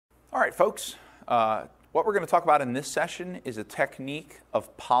right, folks. What we're going to talk about in this session is a technique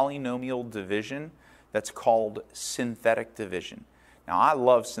of polynomial division that's called synthetic division. Now, I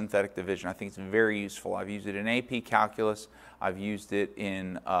love synthetic division. I think it's very useful. I've used it in AP Calculus. I've used it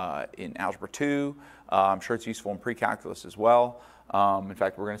in Algebra 2. I'm sure it's useful in pre-calculus as well. In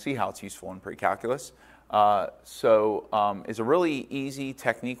fact, we're going to see how it's useful in pre-calculus. It's a really easy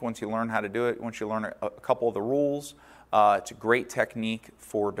technique once you learn how to do it, once you learn a couple of the rules. It's a great technique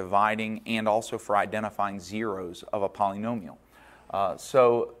for dividing and also for identifying zeros of a polynomial.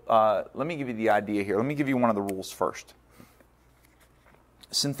 Let me give you the idea here. Let me give you one of the rules first.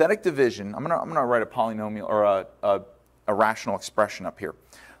 Synthetic division, I'm gonna write a polynomial or a rational expression up here.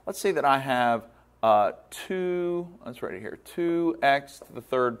 Let's say that I have let's write it here, 2x to the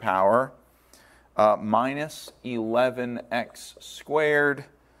third power minus 11x squared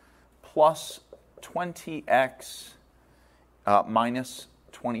plus 20x minus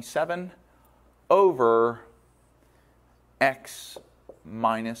 27 over x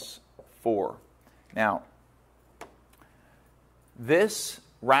minus 4. Now, this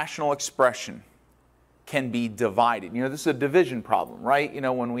rational expression can be divided. You know, this is a division problem, right? You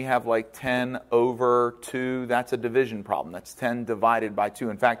know, when we have like 10 over 2, that's a division problem. That's 10 divided by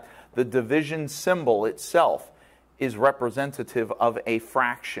 2. In fact, the division symbol itself is representative of a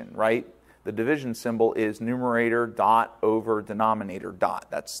fraction, right? The division symbol is numerator dot over denominator dot.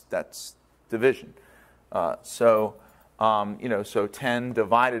 That's division. So 10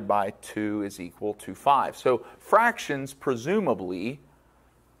 divided by 2 is equal to 5. So fractions presumably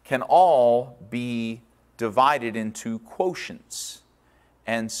can all be divided into quotients.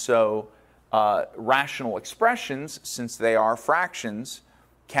 And so rational expressions, since they are fractions,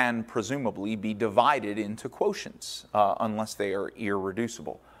 can presumably be divided into quotients unless they are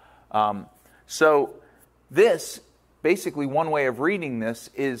irreducible. So this, basically one way of reading this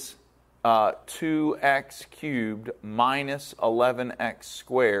is 2x cubed minus 11x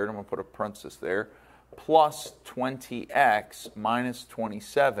squared, I'm going to put a parenthesis there, plus 20x minus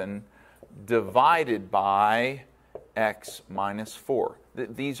 27 divided by x minus 4.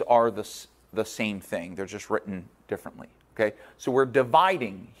 These are the same thing. They're just written differently. Okay? So we're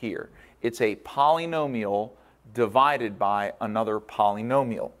dividing here. It's a polynomial divided by another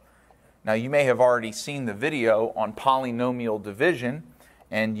polynomial. Now, you may have already seen the video on polynomial division,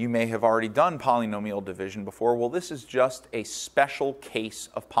 and you may have already done polynomial division before. Well, this is just a special case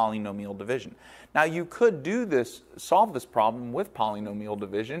of polynomial division. Now, you could solve this problem with polynomial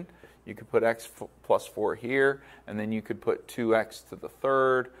division. You could put x plus 4 here, and then you could put 2x to the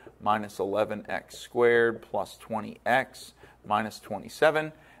third minus 11x squared plus 20x minus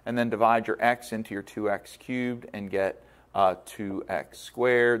 27, and then divide your x into your 2x cubed and get 2x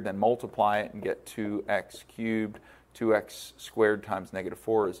squared, then multiply it and get 2x cubed. 2x squared times negative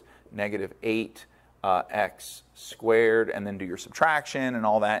 4 is negative 8x squared, and then do your subtraction and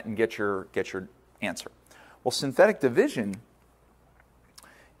all that and get your answer. Well, synthetic division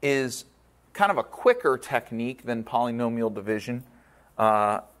is kind of a quicker technique than polynomial division,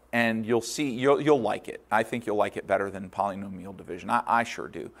 and you'll see, you'll like it. I think you'll like it better than polynomial division. I sure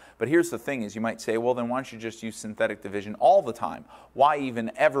do. But here's the thing is, you might say, well, then why don't you just use synthetic division all the time? Why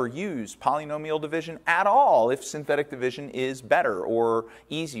even ever use polynomial division at all if synthetic division is better or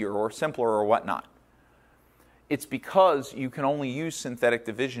easier or simpler or whatnot? It's because you can only use synthetic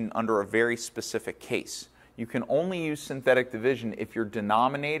division under a very specific case. You can only use synthetic division if your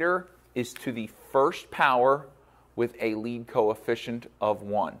denominator is to the first power with a lead coefficient of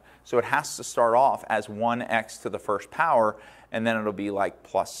 1. So it has to start off as 1x to the first power, and then it'll be like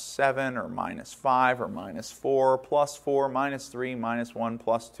plus 7 or minus 5 or minus 4, plus 4, minus 3, minus 1,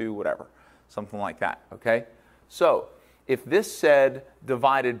 plus 2, whatever. Something like that, okay? So if this said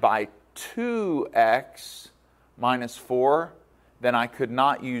divided by 2x minus 4, then I could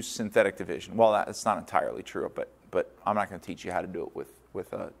not use synthetic division. Well, that's not entirely true, but I'm not going to teach you how to do it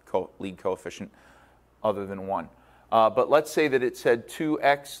with a lead coefficient other than 1. But let's say that it said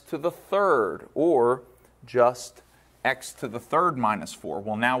 2x to the third, or just x to the third minus 4.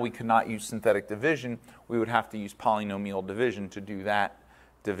 Well, now we could not use synthetic division. We would have to use polynomial division to do that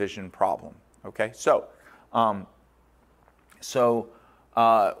division problem. Okay, so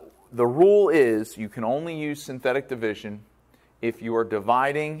the rule is you can only use synthetic division if you are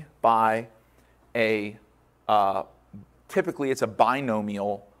dividing by typically it's a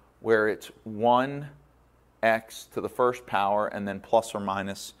binomial where it's 1x to the first power and then plus or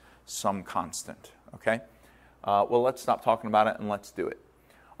minus some constant, okay? Well, let's stop talking about it and let's do it.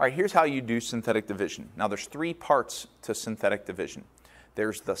 All right, here's how you do synthetic division. Now, there's 3 parts to synthetic division.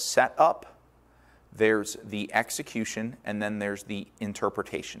 There's the setup, there's the execution, and then there's the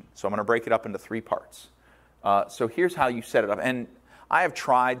interpretation. So I'm going to break it up into 3 parts. So here's how you set it up. And I have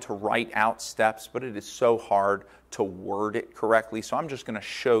tried to write out steps, but it is so hard to word it correctly. So I'm just going to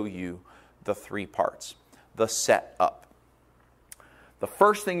show you the 3 parts. The setup. The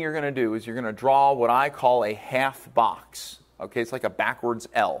first thing you're going to do is you're going to draw what I call a half box. Okay, it's like a backwards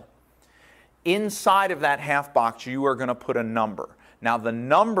L. Inside of that half box, you are going to put a number. Now, the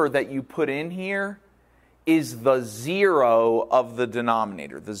number that you put in here is the 0 of the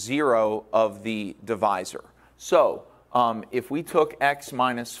denominator, the 0 of the divisor. So, if we took x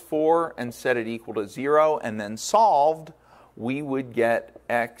minus 4 and set it equal to 0 and then solved, we would get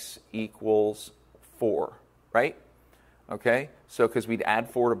x equals 4, right? Okay, so because we'd add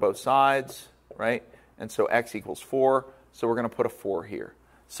 4 to both sides, right? And so x equals 4, so we're going to put a 4 here.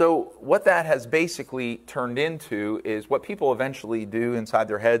 So what that has basically turned into is what people eventually do inside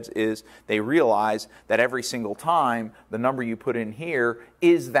their heads is they realize that every single time the number you put in here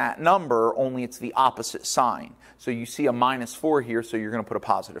is that number, only it's the opposite sign. So you see a minus 4 here, so you're going to put a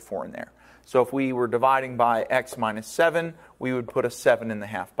positive 4 in there. So if we were dividing by x minus 7, we would put a 7 in the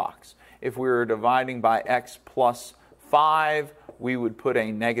half box. If we were dividing by x plus 5, we would put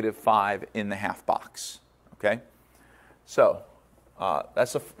a negative 5 in the half box. Okay? So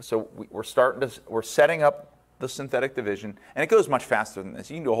we're setting up the synthetic division, and it goes much faster than this.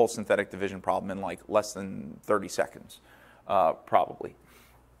 You can do a whole synthetic division problem in like less than 30 seconds, probably.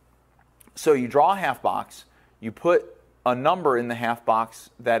 So you draw a half box, you put a number in the half box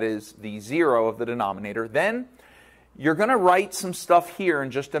that is the 0 of the denominator. Then you're going to write some stuff here in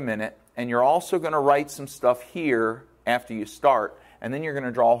just a minute, and you're also going to write some stuff here after you start. And then you're going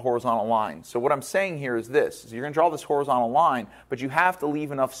to draw a horizontal line. So what I'm saying here is this. You're going to draw this horizontal line, but you have to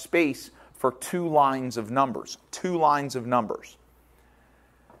leave enough space for 2 lines of numbers. 2 lines of numbers.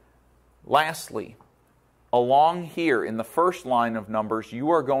 Lastly, along here in the first line of numbers,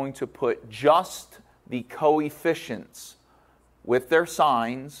 you are going to put just the coefficients with their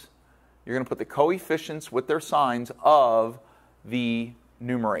signs. You're going to put the coefficients with their signs of the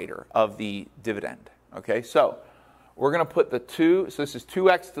numerator, of the dividend. Okay, so we're going to put the 2, so this is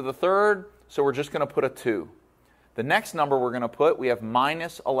 2x to the third, so we're just going to put a 2. The next number we're going to put, we have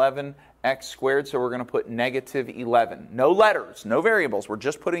minus 11x squared, so we're going to put negative 11. No letters, no variables, we're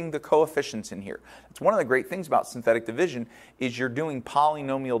just putting the coefficients in here. It's one of the great things about synthetic division is you're doing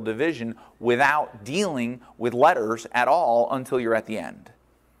polynomial division without dealing with letters at all until you're at the end.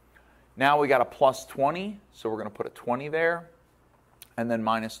 Now we got a plus 20, so we're going to put a 20 there, and then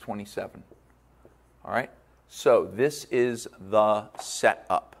minus 27. All right? So this is the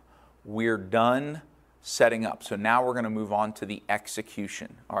setup. We're done setting up. So now we're going to move on to the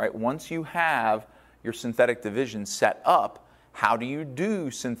execution. All right. Once you have your synthetic division set up, how do you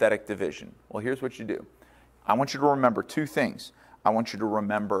do synthetic division? Well, here's what you do. I want you to remember 2 things. I want you to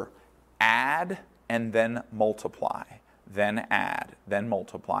remember add and then multiply. Then add, then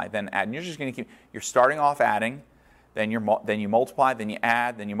multiply, then add. And you're just going to you're starting off adding. Then you multiply, then you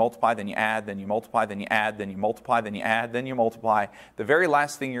add, then you multiply, then you add, then you multiply, then you add, then you multiply, then you add, then you multiply. The very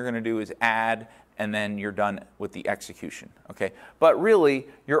last thing you're going to do is add, and then you're done with the execution. Okay? But really,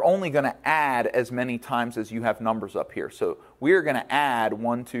 you're only going to add as many times as you have numbers up here. So we're going to add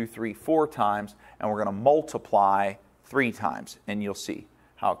 1, 2, 3, 4 times, and we're going to multiply 3 times, and you'll see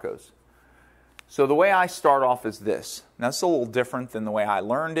how it goes. So the way I start off is this. Now, it's a little different than the way I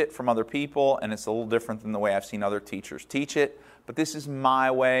learned it from other people, and it's a little different than the way I've seen other teachers teach it. But this is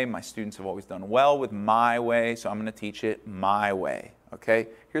my way. My students have always done well with my way, so I'm going to teach it my way. Okay?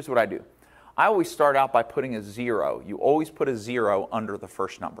 Here's what I do. I always start out by putting a 0. You always put a 0 under the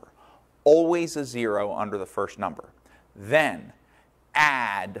first number. Always a 0 under the first number. Then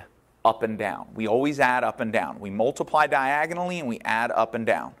add up and down. We always add up and down. We multiply diagonally and we add up and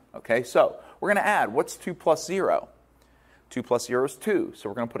down. Okay, so we're going to add. What's 2 plus 0? 2 plus 0 is 2, so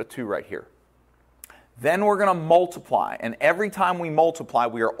we're going to put a 2 right here. Then we're going to multiply, and every time we multiply,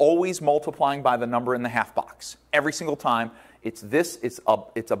 we are always multiplying by the number in the half box. Every single time, it's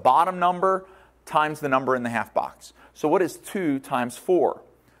a bottom number times the number in the half box. So what is 2 times 4?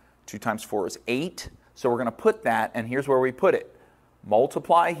 2 times 4 is 8, so we're going to put that, and here's where we put it.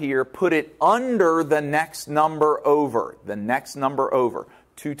 Multiply here, put it under the next number over. The next number over.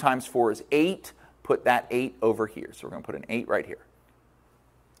 2 times 4 is 8. Put that 8 over here. So we're going to put an 8 right here.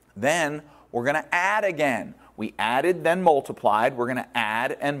 Then we're going to add again. We added, then multiplied. We're going to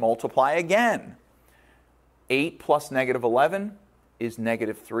add and multiply again. 8 plus negative 11 is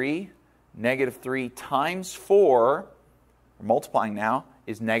negative 3. Negative 3 times 4, we're multiplying now,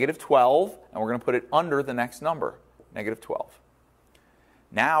 is negative 12. And we're going to put it under the next number, negative 12.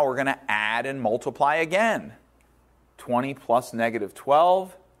 Now we're going to add and multiply again. 20 plus negative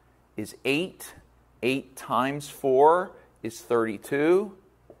 12 is 8. 8 times 4 is 32.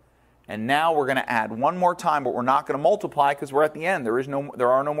 And now we're going to add one more time, but we're not going to multiply because we're at the end. There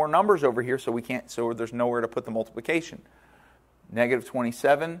are no more numbers over here, so there's nowhere to put the multiplication. Negative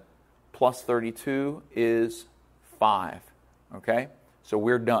 27 plus 32 is 5. Okay? So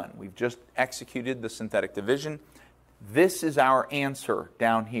we're done. We've just executed the synthetic division. This is our answer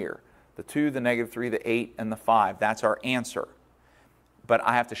down here. The 2, the negative 3, the 8, and the 5. That's our answer. But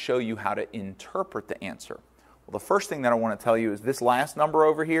I have to show you how to interpret the answer. Well, the first thing that I want to tell you is this last number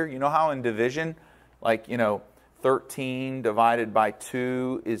over here. You know how in division, 13 divided by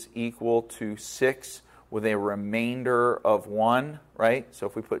 2 is equal to 6 with a remainder of 1, right? So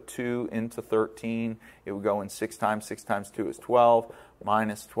if we put 2 into 13, it would go in 6 times. 6 times 2 is 12.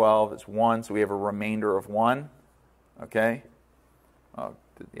 Minus 12 is 1. So we have a remainder of 1. Okay? Oh,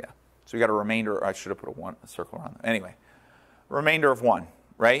 yeah. So we got a remainder. I should have put a circle around that. Anyway, remainder of 1,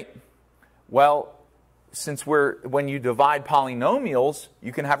 right? Well, when you divide polynomials,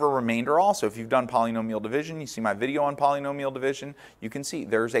 you can have a remainder also. If you've done polynomial division, you see my video on polynomial division, you can see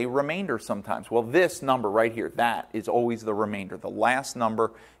there's a remainder sometimes. Well, this number right here, that is always the remainder. The last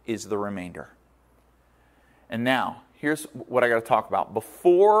number is the remainder. And now, here's what I got to talk about.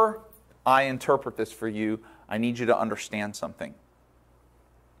 Before I interpret this for you, I need you to understand something.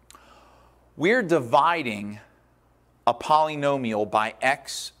 We're dividing a polynomial by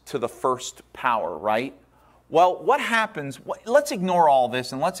x to the first power, right? Well, what happens, let's ignore all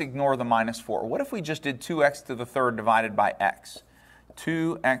this and let's ignore the minus 4. What if we just did 2x to the third divided by x?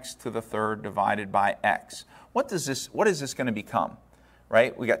 2x to the third divided by x. What is this going to become?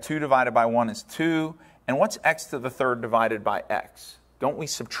 Right? We got 2 divided by 1 is 2. And what's x to the third divided by x? Don't we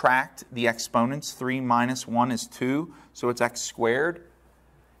subtract the exponents? 3 minus 1 is 2, so it's x squared.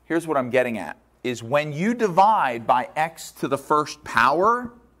 Here's what I'm getting at, is when you divide by x to the first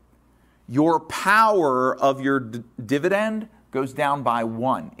power, your power of your dividend goes down by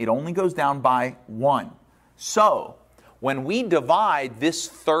 1. It only goes down by 1. So, when we divide this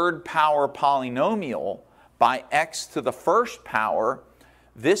third power polynomial by x to the first power,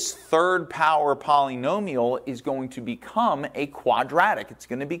 this third power polynomial is going to become a quadratic. It's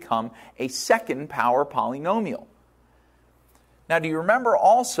going to become a second power polynomial. Now, do you remember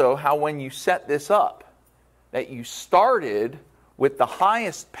also how when you set this up, that you started with the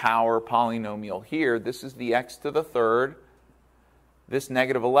highest power polynomial here? This is the x to the third. This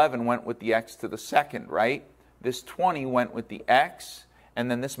negative 11 went with the x to the second, right? This 20 went with the x. And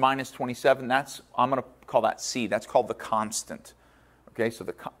then this minus 27, I'm going to call that c. That's called the constant. Okay, so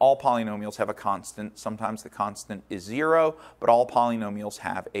all polynomials have a constant. Sometimes the constant is 0, but all polynomials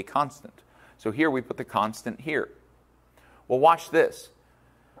have a constant. So here we put the constant here. Well, watch this.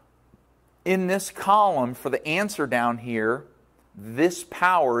 In this column, for the answer down here, this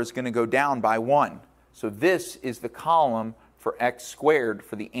power is going to go down by 1. So this is the column for x squared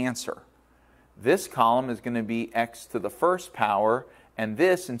for the answer. This column is going to be x to the first power, and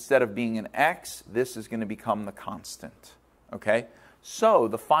this, instead of being an x, this is going to become the constant. Okay? So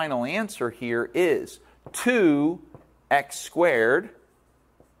the final answer here is 2x squared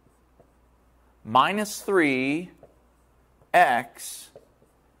minus 3x,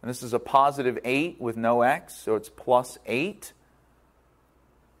 and this is a positive 8 with no x, so it's plus 8.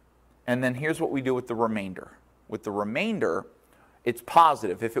 And then here's what we do with the remainder. With the remainder, it's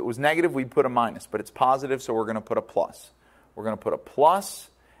positive. If it was negative, we'd put a minus, but it's positive, so we're going to put a plus. We're going to put a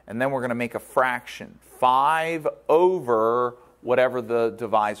plus, and then we're going to make a fraction. 5 over whatever the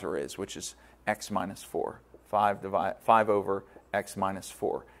divisor is, which is x minus 4. 5 over x minus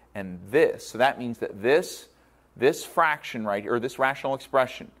 4. And this, so that means that this fraction right here, or this rational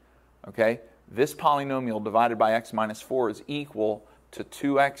expression, okay, this polynomial divided by x minus 4 is equal to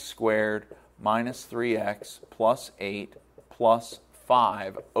 2x squared minus 3x plus 8 plus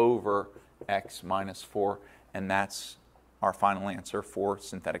 5 over x minus 4. And that's our final answer for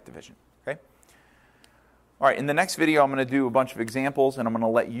synthetic division. Okay? All right, in the next video, I'm going to do a bunch of examples, and I'm going to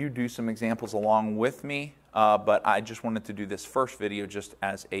let you do some examples along with me. But I just wanted to do this first video just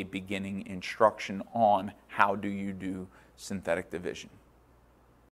as a beginning instruction on how do you do synthetic division.